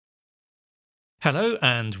Hello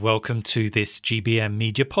and welcome to this GBM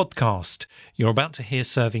Media podcast. You're about to hear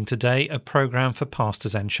Serving Today, a programme for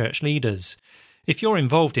pastors and church leaders. If you're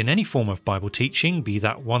involved in any form of Bible teaching, be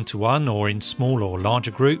that one-to-one or in small or larger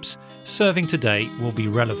groups, Serving Today will be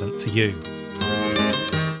relevant for you.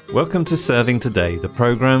 Welcome to Serving Today, the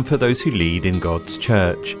programme for those who lead in God's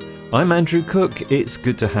church. I'm Andrew Cook. It's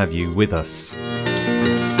good to have you with us.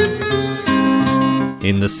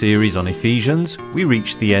 In the series on Ephesians, we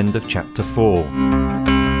reach the end of chapter 4.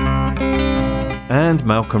 And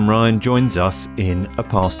Malcolm Ryan joins us in A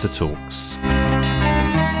Pastor Talks.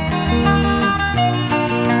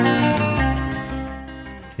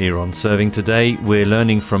 Here on Serving Today, we're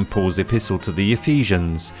learning from Paul's epistle to the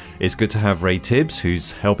Ephesians. It's good to have Ray Tibbs, who's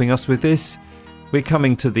helping us with this. We're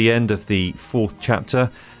coming to the end of the 4th chapter,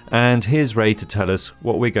 and here's Ray to tell us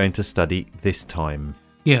what we're going to study this time.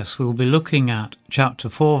 Yes, we'll be looking at chapter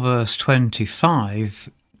 4, verse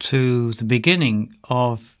 25 to the beginning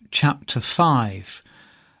of chapter 5,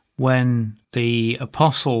 when the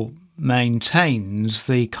apostle maintains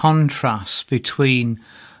the contrast between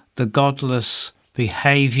the godless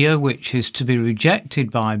behaviour which is to be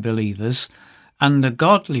rejected by believers and the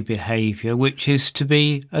godly behaviour which is to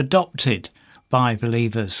be adopted by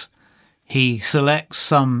believers. He selects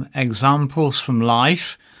some examples from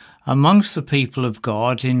life amongst the people of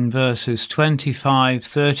God in verses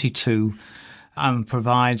 25-32 and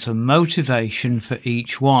provides a motivation for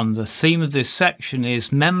each one. The theme of this section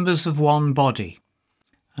is members of one body.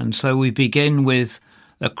 And so we begin with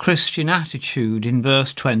a Christian attitude in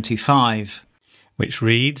verse 25. Which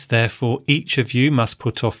reads, "Therefore each of you must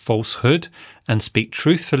put off falsehood and speak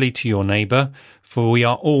truthfully to your neighbour, for we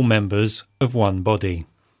are all members of one body."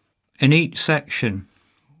 In each section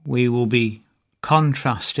we will be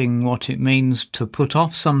contrasting what it means to put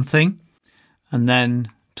off something and then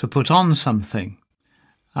to put on something,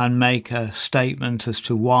 and make a statement as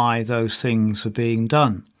to why those things are being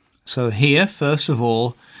done. So here, first of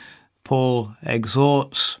all, Paul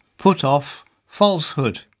exhorts, put off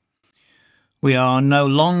falsehood. We are no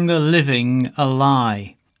longer living a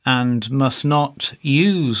lie and must not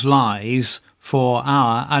use lies for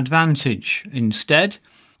our advantage. Instead,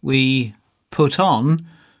 we put on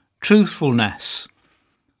truthfulness.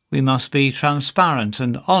 We must be transparent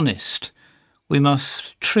and honest. We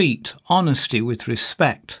must treat honesty with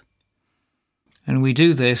respect. And we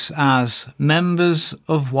do this as members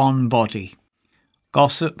of one body.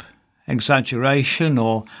 Gossip, exaggeration,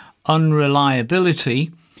 or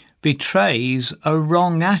unreliability betrays a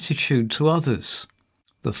wrong attitude to others.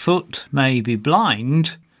 The foot may be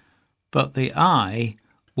blind, but the eye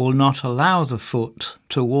will not allow the foot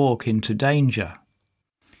to walk into danger.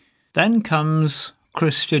 Then comes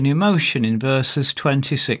Christian emotion in verses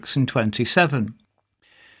 26 and 27.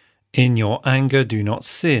 "In your anger do not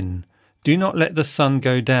sin. Do not let the sun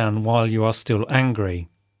go down while you are still angry,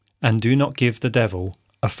 and do not give the devil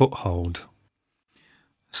a foothold."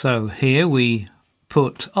 So here we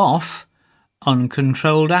put off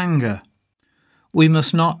uncontrolled anger. We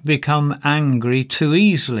must not become angry too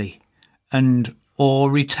easily or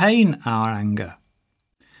retain our anger.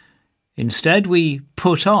 Instead, we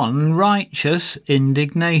put on righteous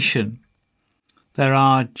indignation. There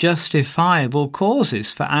are justifiable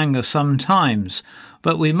causes for anger sometimes,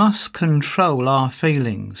 but we must control our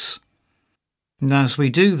feelings. And as we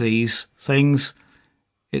do these things,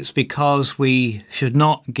 it's because we should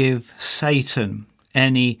not give Satan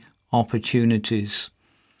any opportunities.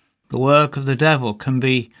 The work of the devil can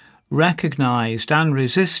be recognised and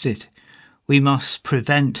resisted. We must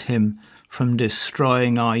prevent him from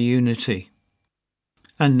destroying our unity.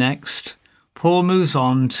 And next, Paul moves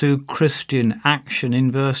on to Christian action in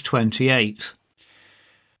verse 28.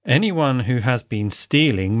 "Anyone who has been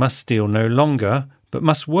stealing must steal no longer, but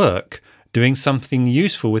must work, doing something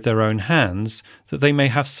useful with their own hands, that they may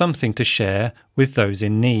have something to share with those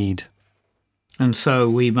in need." And so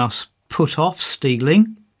we must put off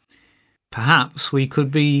stealing. Perhaps we could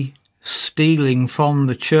be stealing from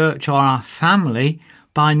the church or our family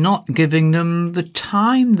by not giving them the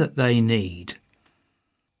time that they need.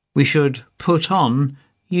 We should put on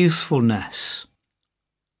usefulness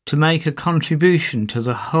to make a contribution to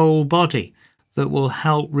the whole body that will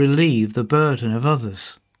help relieve the burden of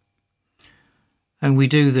others. And we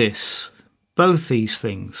do this, both these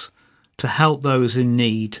things, to help those in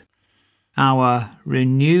need. Our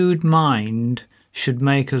renewed mind should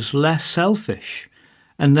make us less selfish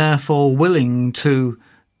and therefore willing to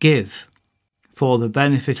give for the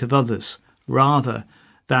benefit of others rather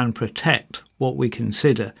than protect what we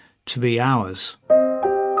consider to be ours.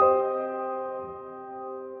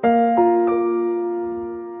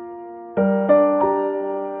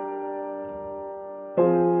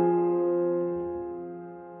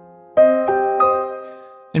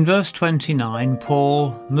 In verse 29,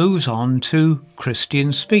 Paul moves on to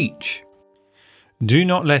Christian speech. Do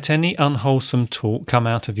not let any unwholesome talk come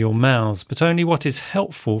out of your mouths, but only what is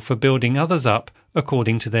helpful for building others up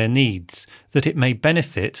according to their needs, that it may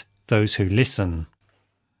benefit those who listen.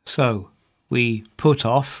 So, we put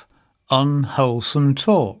off unwholesome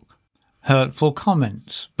talk. Hurtful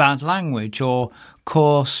comments, bad language or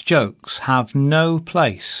coarse jokes have no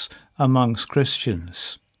place amongst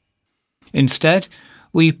Christians. Instead,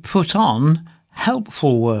 we put on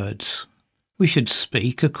helpful words. We should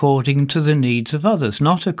speak according to the needs of others,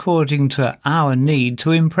 not according to our need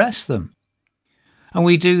to impress them. And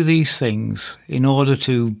we do these things in order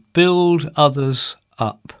to build others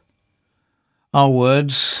up. Our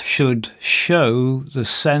words should show the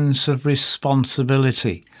sense of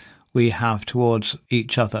responsibility we have towards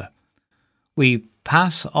each other. We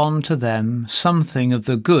pass on to them something of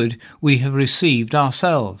the good we have received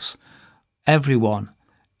ourselves. Everyone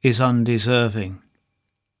is undeserving,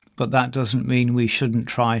 but that doesn't mean we shouldn't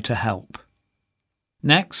try to help.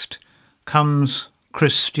 Next comes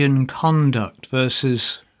Christian conduct,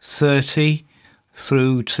 verses 30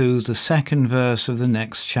 through to the second verse of the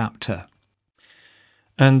next chapter.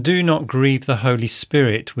 And do not grieve the Holy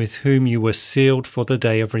Spirit, with whom you were sealed for the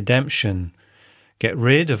day of redemption. Get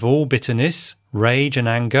rid of all bitterness, rage and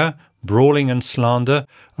anger, brawling and slander,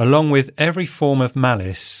 along with every form of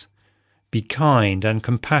malice. Be kind and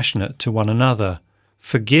compassionate to one another,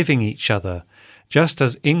 forgiving each other, just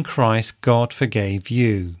as in Christ God forgave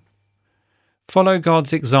you. Follow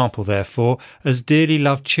God's example, therefore, as dearly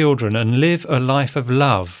loved children, and live a life of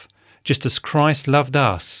love, just as Christ loved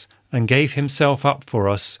us and gave himself up for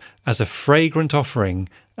us as a fragrant offering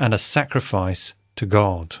and a sacrifice to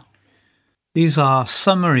God. These are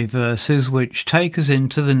summary verses which take us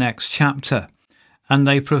into the next chapter, and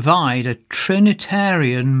they provide a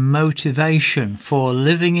Trinitarian motivation for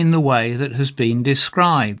living in the way that has been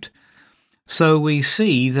described. So we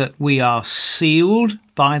see that we are sealed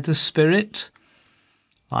by the Spirit.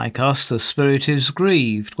 Like us, the Spirit is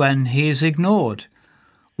grieved when he is ignored.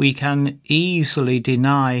 We can easily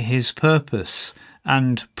deny his purpose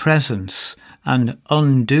and presence and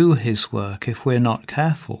undo his work if we're not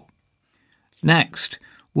careful. Next,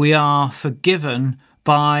 we are forgiven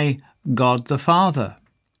by God the Father.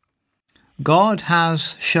 God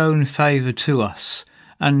has shown favour to us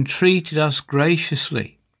and treated us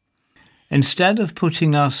graciously. Instead of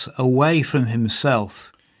putting us away from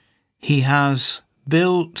himself, he has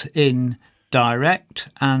built in direct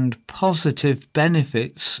and positive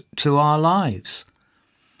benefits to our lives.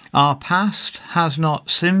 Our past has not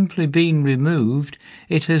simply been removed,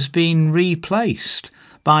 it has been replaced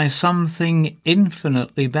by something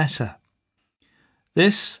infinitely better.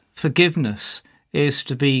 This forgiveness is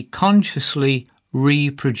to be consciously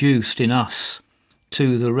reproduced in us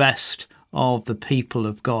to the rest of the people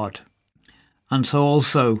of God. And so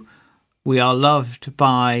also we are loved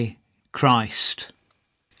by Christ.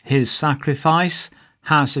 His sacrifice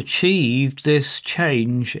has achieved this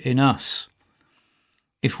change in us.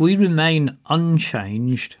 If we remain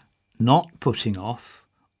unchanged, not putting off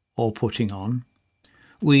or putting on,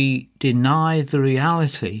 we deny the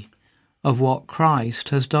reality of what Christ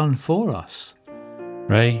has done for us.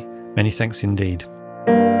 Ray, many thanks indeed.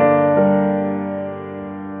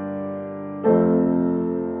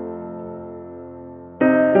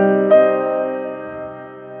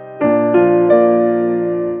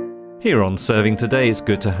 Here on Serving Today, it's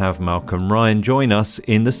good to have Malcolm Ryan join us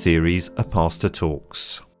in the series A Pastor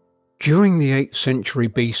Talks. During the 8th century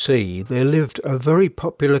BC, there lived a very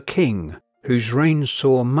popular king whose reign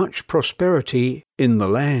saw much prosperity in the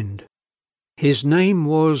land. His name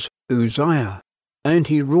was Uzziah, and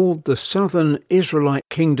he ruled the southern Israelite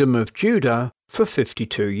kingdom of Judah for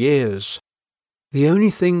 52 years. The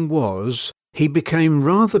only thing was, he became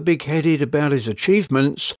rather big-headed about his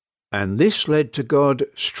achievements, and this led to God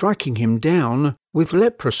striking him down with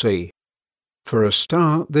leprosy. For a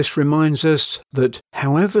start, this reminds us that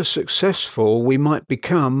however successful we might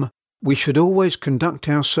become, we should always conduct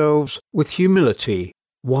ourselves with humility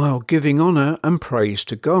while giving honour and praise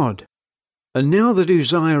to God. And now that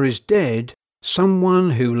Uzziah is dead, someone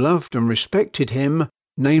who loved and respected him,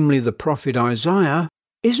 namely the prophet Isaiah,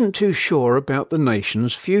 isn't too sure about the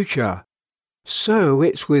nation's future. So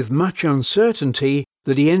it's with much uncertainty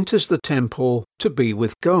that he enters the temple to be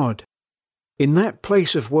with God. In that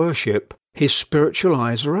place of worship, his spiritual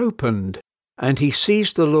eyes are opened, and he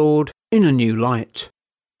sees the Lord in a new light.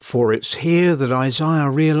 For it's here that Isaiah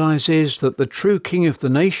realizes that the true king of the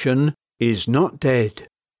nation is not dead,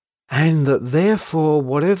 and that therefore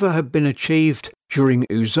whatever had been achieved during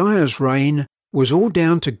Uzziah's reign was all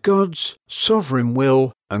down to God's sovereign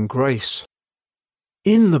will and grace.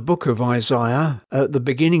 In the book of Isaiah, at the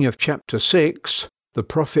beginning of chapter 6, the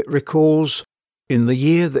prophet recalls, "In the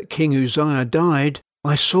year that King Uzziah died,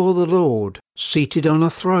 I saw the Lord seated on a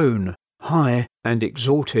throne, high and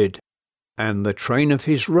exalted, and the train of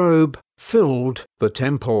his robe filled the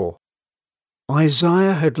temple."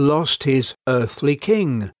 Isaiah had lost his earthly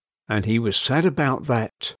king, and he was sad about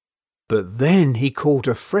that. But then he caught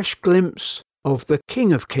a fresh glimpse of the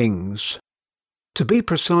King of Kings. To be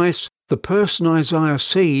precise, the person Isaiah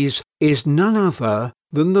sees is none other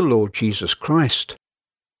than the Lord Jesus Christ.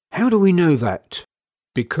 How do we know that?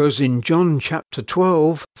 Because in John chapter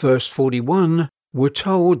 12, verse 41, we're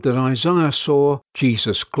told that Isaiah saw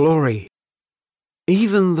Jesus' glory.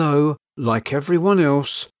 Even though, like everyone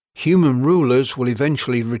else, human rulers will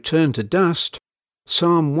eventually return to dust,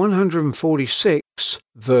 Psalm 146,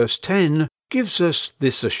 verse 10, gives us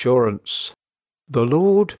this assurance: "The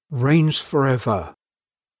Lord reigns forever."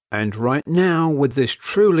 And right now, with this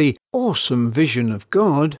truly awesome vision of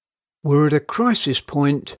God, we're at a crisis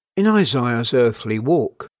point in Isaiah's earthly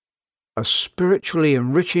walk, a spiritually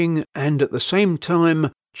enriching and at the same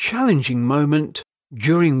time challenging moment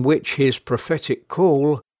during which his prophetic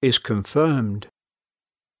call is confirmed.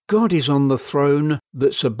 God is on the throne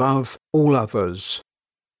that's above all others,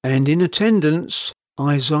 and in attendance,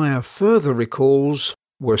 Isaiah further recalls,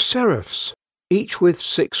 were seraphs, each with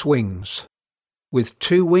 6 wings. With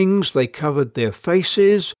 2 wings they covered their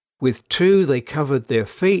faces, with 2 they covered their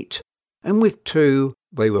feet, and with 2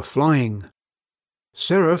 they were flying.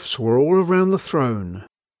 Seraphs were all around the throne,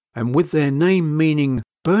 and with their name meaning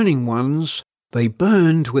burning ones, they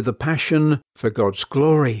burned with a passion for God's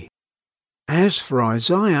glory. As for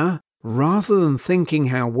Isaiah, rather than thinking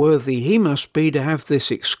how worthy he must be to have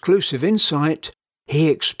this exclusive insight, he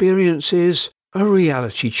experiences a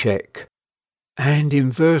reality check. And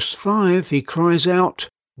in verse 5 he cries out,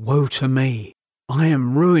 "Woe to me! I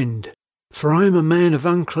am ruined, for I am a man of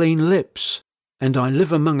unclean lips, and I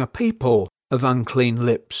live among a people of unclean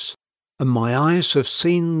lips, and my eyes have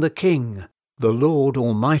seen the King, the Lord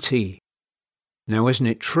Almighty." Now, isn't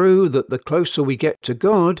it true that the closer we get to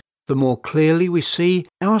God, the more clearly we see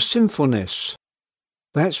our sinfulness?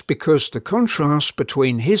 That's because the contrast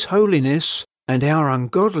between His holiness and our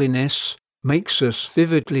ungodliness makes us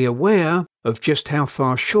vividly aware of just how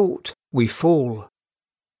far short we fall.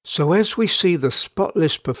 So as we see the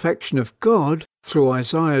spotless perfection of God through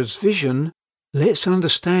Isaiah's vision, let's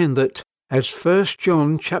understand that, as 1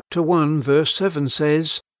 John chapter 1 verse 7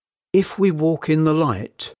 says, "If we walk in the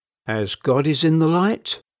light, as God is in the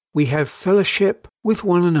light, we have fellowship with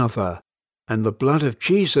one another, and the blood of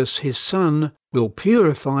Jesus, his Son, will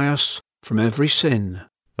purify us from every sin."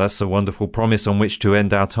 That's a wonderful promise on which to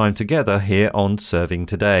end our time together here on Serving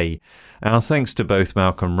Today. Our thanks to both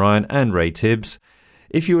Malcolm Ryan and Ray Tibbs.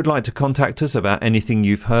 If you would like to contact us about anything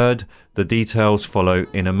you've heard, the details follow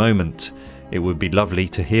in a moment. It would be lovely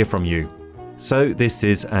to hear from you. So this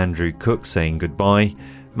is Andrew Cook saying goodbye.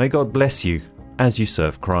 May God bless you as you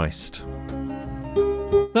serve Christ.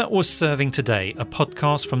 That was Serving Today, a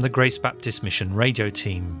podcast from the Grace Baptist Mission radio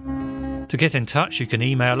team. To get in touch, you can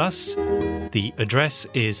email us. The address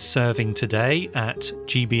is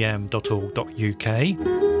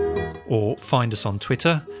servingtoday@gbm.org.uk, or find us on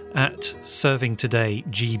Twitter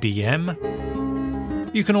 @ServingTodayGBM.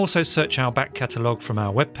 You can also search our back catalogue from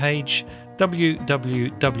our webpage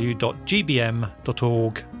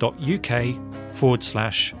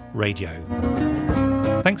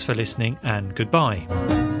www.gbm.org.uk/radio. Thanks for listening and goodbye.